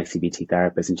with like my CBT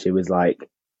therapist, and she was like,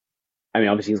 I mean,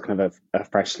 obviously, she was kind of a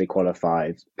freshly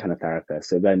qualified kind of therapist.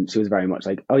 So then she was very much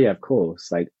like, oh, yeah, of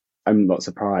course. Like, I'm not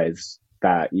surprised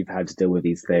that you've had to deal with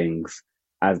these things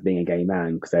as being a gay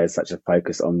man, because there's such a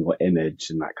focus on your image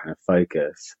and that kind of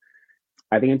focus.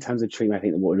 I think in terms of treatment, I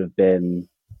think that what would have been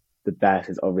the best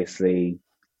is obviously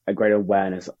a greater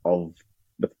awareness of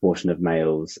the proportion of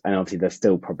males. And obviously, there's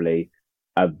still probably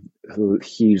a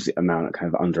huge amount of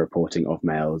kind of underreporting of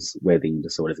males with eating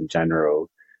disorders in general.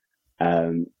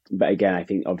 But again, I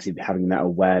think obviously having that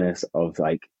awareness of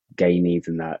like gay needs,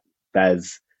 and that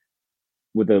there's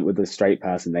with the straight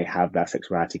person, they have their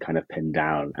sexuality kind of pinned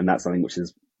down, and that's something which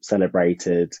is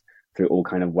celebrated through all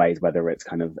kind of ways, whether it's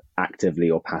kind of actively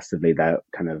or passively.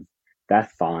 They're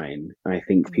fine. And I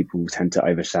think people tend to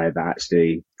overshadow that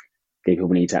actually gay people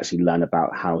need to actually learn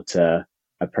about how to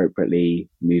appropriately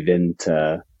move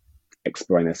into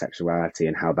exploring their sexuality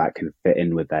and how that can fit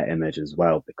in with their image as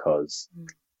well. Because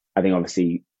I think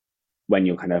obviously when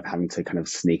you're kind of having to kind of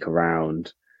sneak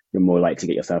around, you're more likely to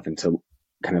get yourself into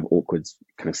kind of awkward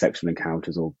kind of sexual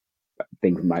encounters or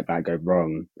things might bad go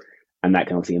wrong. And that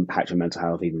can obviously impact your mental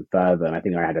health even further. And I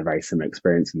think I had a very similar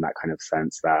experience in that kind of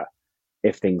sense that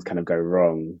if things kind of go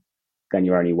wrong, then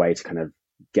your only way to kind of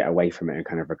get away from it and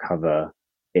kind of recover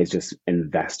is just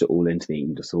invest it all into the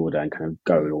eating disorder and kind of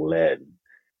go all in.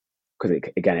 Because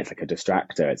again, it's like a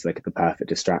distractor. It's like the perfect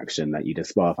distraction that you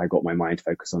just, well, if I got my mind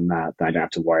focused on that, then I don't have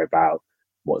to worry about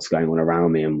what's going on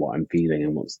around me and what I'm feeling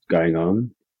and what's going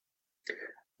on.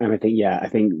 And I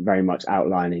think very much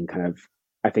outlining kind of,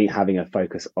 I think having a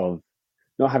focus of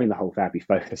not having the whole therapy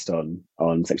focused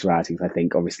on sexuality. Because I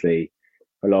think obviously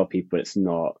for a lot of people, it's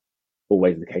not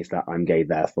always the case that I'm gay,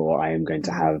 therefore I am going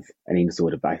to have an eating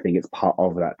disorder. But I think it's part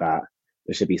of that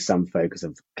there should be some focus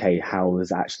of, okay, how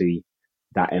is actually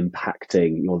that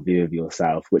impacting your view of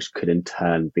yourself, which could in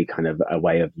turn be kind of a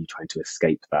way of you trying to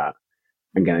escape that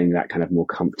and getting that kind of more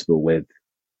comfortable with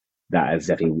that as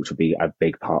definitely, which would be a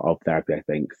big part of therapy, I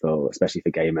think, for especially for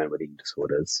gay men with eating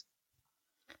disorders.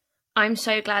 I'm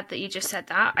so glad that you just said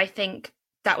that. I think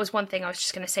that was one thing I was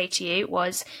just going to say to you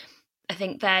was I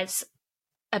think there's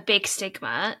a big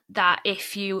stigma that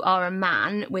if you are a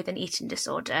man with an eating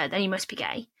disorder, then you must be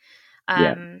gay.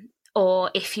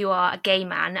 Or if you are a gay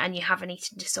man and you have an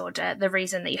eating disorder, the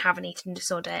reason that you have an eating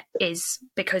disorder is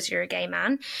because you're a gay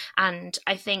man. And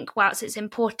I think whilst it's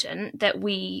important that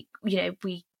we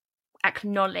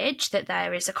acknowledge that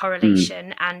there is a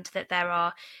correlation and that there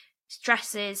are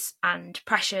stresses and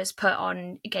pressures put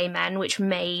on gay men which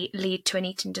may lead to an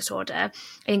eating disorder,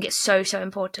 I think it's so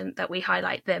important that we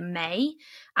highlight the may.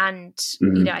 And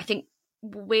I think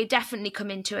we're definitely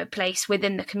coming to a place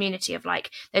within the community of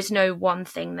like there's no one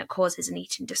thing that causes an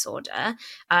eating disorder.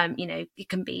 It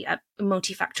can be a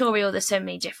multifactorial, there's so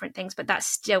many different things, but that's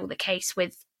still the case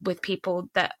with people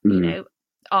that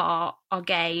are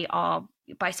gay, are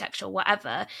bisexual,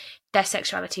 whatever. Their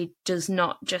sexuality does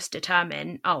not just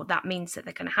determine, that means that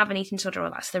they're going to have an eating disorder,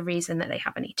 or that's the reason that they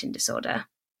have an eating disorder.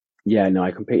 Yeah, no, I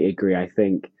completely agree. I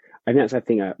think that's a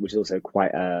thing which is also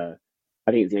quite I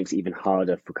think it makes it even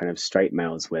harder for kind of straight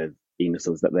males with eating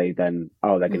disorders that they then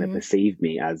they're going to perceive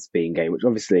me as being gay, which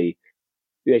obviously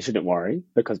they shouldn't worry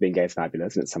because being gay is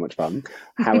fabulous and it's so much fun.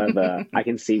 However, I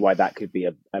can see why that could be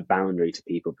a boundary to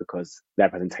people because their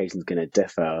presentation is going to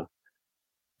differ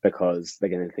because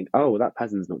they're going to think, oh, well, that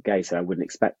person's not gay, so I wouldn't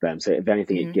expect them. So if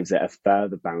anything, it gives it a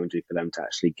further boundary for them to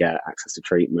actually get access to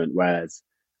treatment. Whereas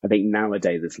I think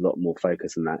nowadays there's a lot more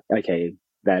focus on that. Okay,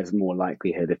 there's more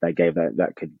likelihood if they're gay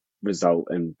that could result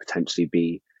and potentially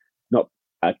be not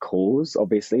a cause,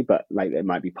 obviously, but like it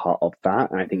might be part of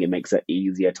that. And I think it makes it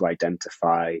easier to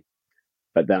identify.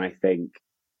 But then I think,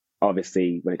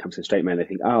 obviously, when it comes to straight men, they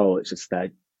think, oh, it's just their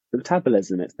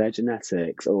metabolism, it's their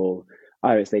genetics, or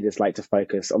they just like to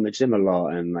focus on the gym a lot,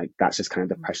 and like that's just kind of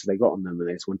the pressure they got on them, and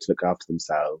they just want to look after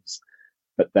themselves.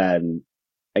 But then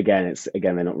again,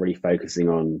 they're not really focusing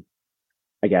on.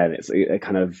 Again, it's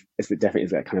definitely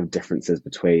that kind of differences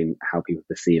between how people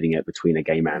are perceiving it between a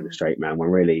gay man and a straight man. When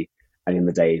really, at the end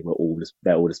of the day,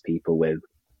 they're all just people with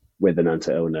a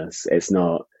mental illness. It's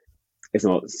not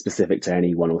specific to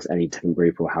anyone or any different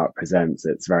group or how it presents.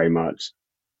 It's very much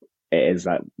it is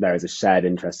that there is a shared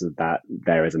interest of that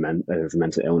there is a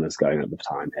mental illness going on at the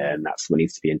time here, and that's what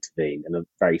needs to be intervened. And a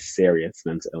very serious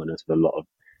mental illness with a lot of.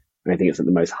 And I think it's at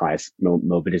the most highest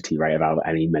morbidity rate of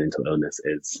any mental illness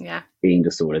is eating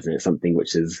disorders. And it's something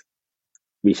which is,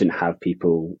 we shouldn't have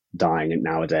people dying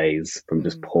nowadays from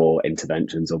just poor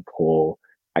interventions or poor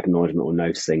acknowledgement or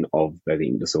noticing of their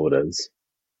eating disorders.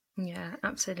 Yeah,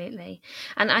 absolutely.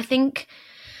 And I think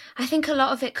a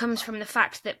lot of it comes from the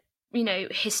fact that,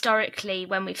 historically,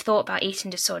 when we've thought about eating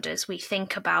disorders, we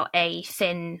think about a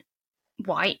thin,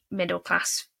 white,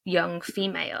 middle-class young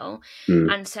female.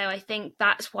 And so I think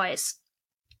that's why it's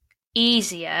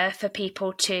easier for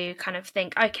people to kind of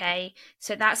think, okay,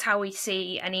 so that's how we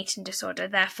see an eating disorder,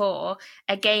 therefore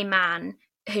a gay man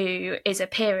who is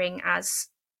appearing as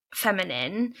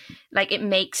feminine, like it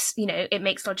makes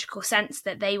logical sense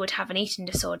that they would have an eating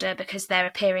disorder because they're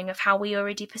appearing of how we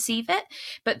already perceive it.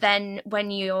 But then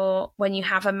when you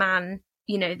have a man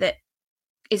that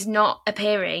is not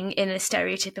appearing in a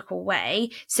stereotypical way,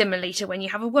 similarly to when you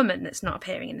have a woman that's not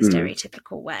appearing in a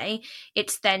stereotypical way,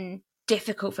 it's then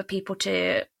difficult for people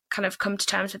to kind of come to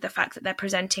terms with the fact that they're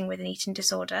presenting with an eating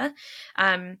disorder.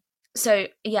 So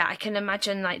yeah, I can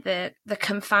imagine like the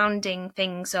confounding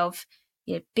things of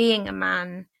being a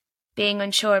man, being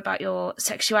unsure about your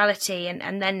sexuality,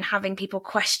 and then having people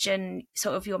question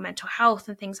sort of your mental health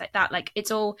and things like that. Like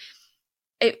it's all.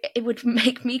 It would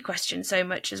make me question so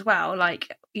much as well.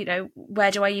 Like,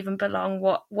 where do I even belong?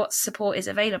 What support is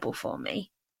available for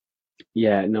me?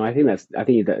 Yeah, no, I think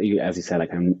that you, as you said,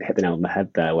 like hit the nail on the head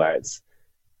there, where it's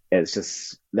it's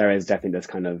just, there is definitely this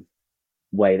kind of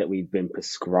way that we've been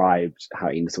prescribed how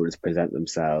eating disorders present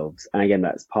themselves. And again,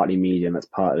 that's partly media and that's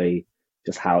partly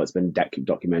just how it's been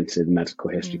documented in medical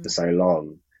history for so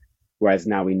long. Whereas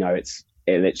now we know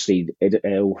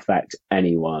it'll affect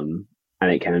anyone,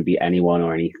 and it can be anyone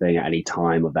or anything at any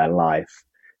time of their life.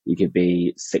 You could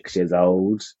be 6 years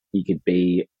old, you could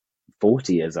be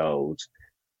 40 years old.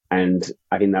 And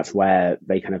I think that's where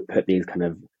they kind of put these kind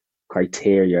of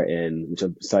criteria in, which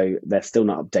are, so they're still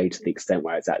not updated to the extent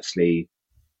where it's actually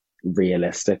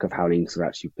realistic of how an eating disorder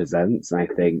actually presents. And I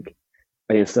think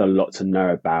there's still a lot to know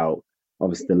about,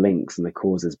 obviously, the links and the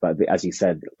causes, but as you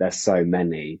said, there's so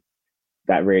many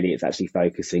that really it's actually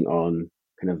focusing on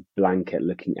kind of blanket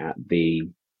looking at the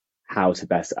how to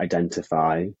best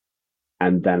identify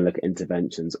and then look at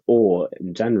interventions, or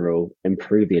in general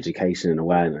improve the education and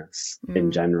awareness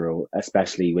in general,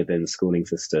 especially within schooling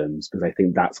systems, because I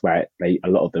think that's where a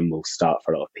lot of them will start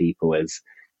for a lot of people, is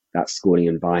that schooling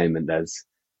environment. There's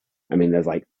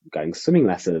like going swimming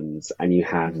lessons, and you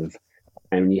have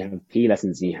PE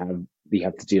lessons, and you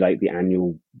have to do like the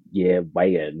annual year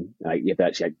weigh-in, like you have to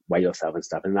actually like weigh yourself and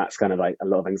stuff, and that's kind of like a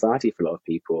lot of anxiety for a lot of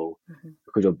people,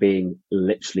 because you're being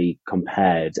literally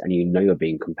compared, and you're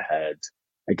being compared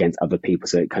against other people,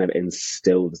 so it kind of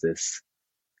instills this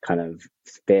kind of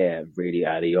fear really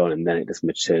early on, and then it just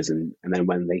matures, and then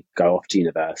when they go off to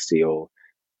university or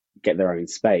get their own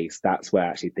space, that's where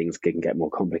actually things can get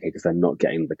more complicated, because they're not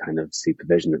getting the kind of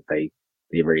supervision that they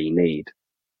really need.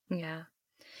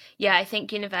 Yeah, I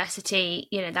think university,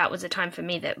 that was a time for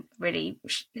me that really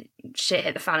shit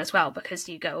hit the fan as well, because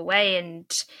you go away and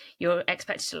you're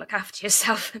expected to look after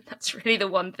yourself, and that's really the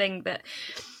one thing that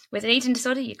with an eating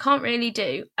disorder you can't really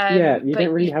do. You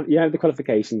don't really have the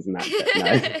qualifications in that,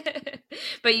 no.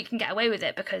 But you can get away with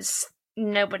it because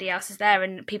nobody else is there,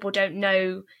 and people don't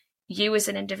know you as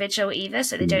an individual either,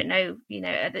 so they don't know,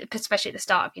 especially at the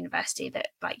start of university, that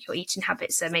like your eating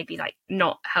habits are maybe like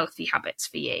not healthy habits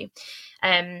for you.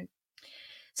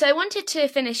 So I wanted to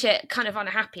finish it kind of on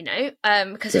a happy note,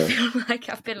 because I feel like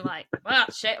I've been like, well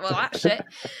that's shit,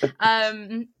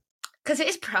 because it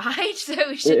is Pride, so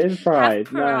we should have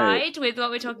pride with what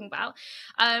we're talking about.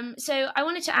 So I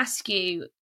wanted to ask you,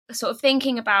 sort of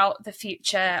thinking about the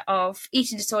future of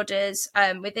eating disorders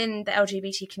within the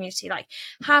LGBT community, like,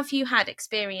 have you had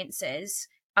experiences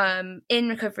in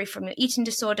recovery from your eating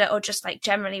disorder, or just like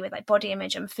generally with like body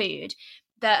image and food,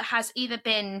 that has either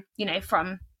been,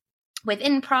 from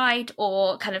within Pride,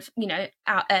 or kind of,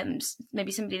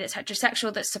 maybe somebody that's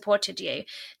heterosexual that's supported you,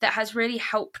 that has really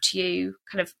helped you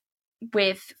kind of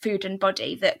with food and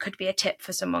body, that could be a tip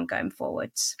for someone going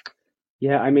forwards?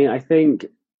 Yeah, I think,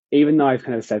 even though I've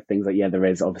kind of said things like, there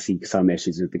is obviously some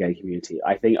issues with the gay community,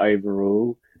 I think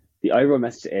the overall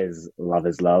message is love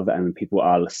is love, and people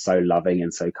are so loving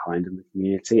and so kind in the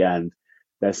community. And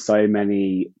there's so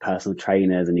many personal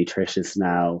trainers and nutritionists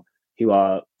now who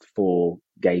are for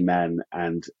gay men,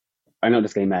 and not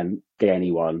just gay men, gay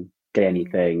anyone, gay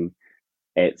anything.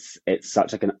 It's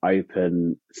such like an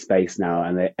open space now,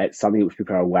 and it's something which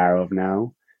people are aware of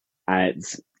now, and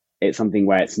it's something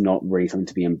where it's not really something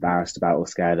to be embarrassed about or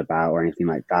scared about or anything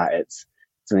like that. It's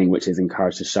something which is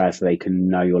encouraged to share, so they can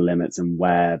know your limits and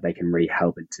where they can really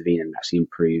help intervene and actually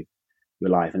improve your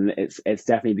life. And it's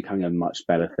definitely becoming a much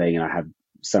better thing, and I have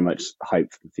so much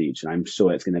hope for the future. I'm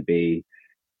sure it's going to be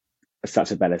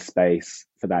such a better space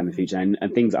for that in the future, and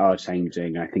things are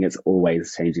changing. I think it's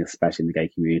always changing, especially in the gay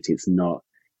community. It's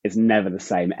never the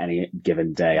same any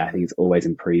given day. I think it's always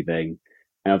improving,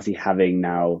 and obviously having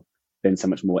now been so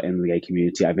much more in the gay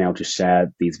community, I've been able to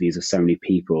share these views with so many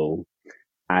people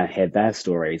and hear their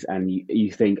stories, and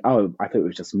you think, oh, I thought it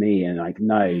was just me, and like,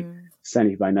 no, so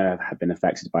many people I know have been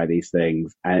affected by these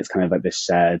things, and it's kind of like this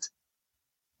shared,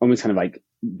 almost kind of like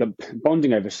the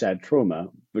bonding over shared trauma,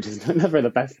 which is never the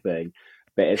best thing,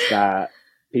 but it's that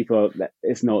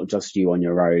it's not just you on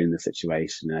your own in the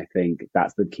situation. And I think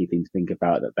that's the key thing to think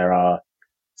about, that there are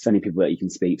so many people that you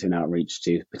can speak to and outreach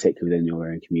to, particularly within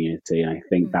your own community. And I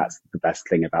think that's the best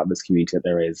thing about this community, that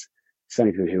there is so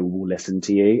many people who will listen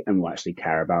to you and will actually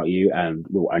care about you and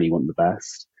will only want the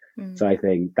best. So I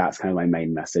think that's kind of my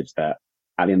main message, that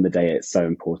at the end of the day, it's so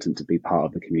important to be part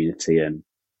of the community and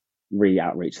really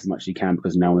outreach as much as you can,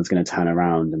 because no one's going to turn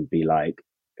around and be like,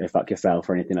 go fuck yourself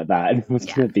or anything like that. Everyone's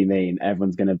going to be mean.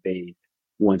 Everyone's going to be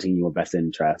wanting your best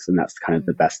interest. And that's kind of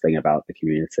the best thing about the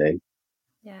community.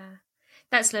 Yeah.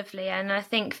 That's lovely, and I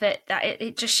think that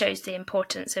it just shows the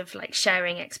importance of like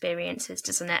sharing experiences,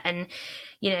 doesn't it? And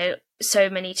so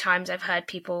many times I've heard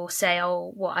people say,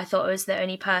 "Oh, what, I thought I was the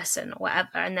only person," or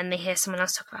whatever, and then they hear someone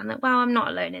else talk about it, and like, "Wow, I'm not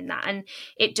alone in that," and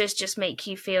it does just make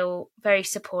you feel very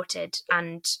supported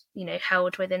and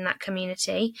held within that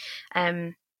community.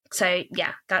 So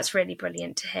yeah, that's really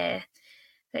brilliant to hear.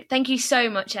 Thank you so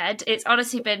much, Ed. It's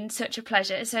honestly been such a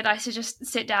pleasure. It's so nice to just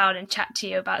sit down and chat to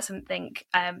you about something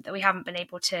that we haven't been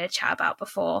able to chat about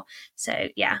before. So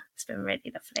yeah, it's been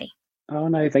really lovely. Oh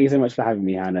no, thank you so much for having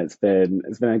me, Hannah. It's been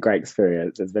a great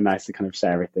experience. It's been nice to kind of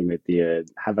share everything with you and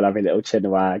have a lovely little chin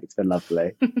wag. It's been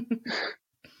lovely.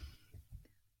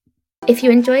 If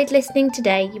you enjoyed listening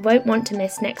today, you won't want to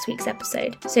miss next week's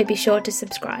episode, so be sure to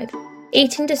subscribe.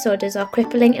 Eating disorders are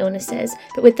crippling illnesses,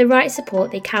 but with the right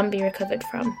support they can be recovered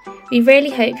from. We really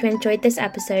hope you enjoyed this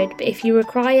episode, but if you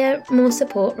require more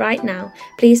support right now,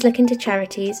 please look into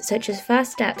charities such as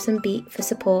First Steps and Beat for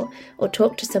support, or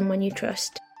talk to someone you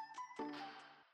trust.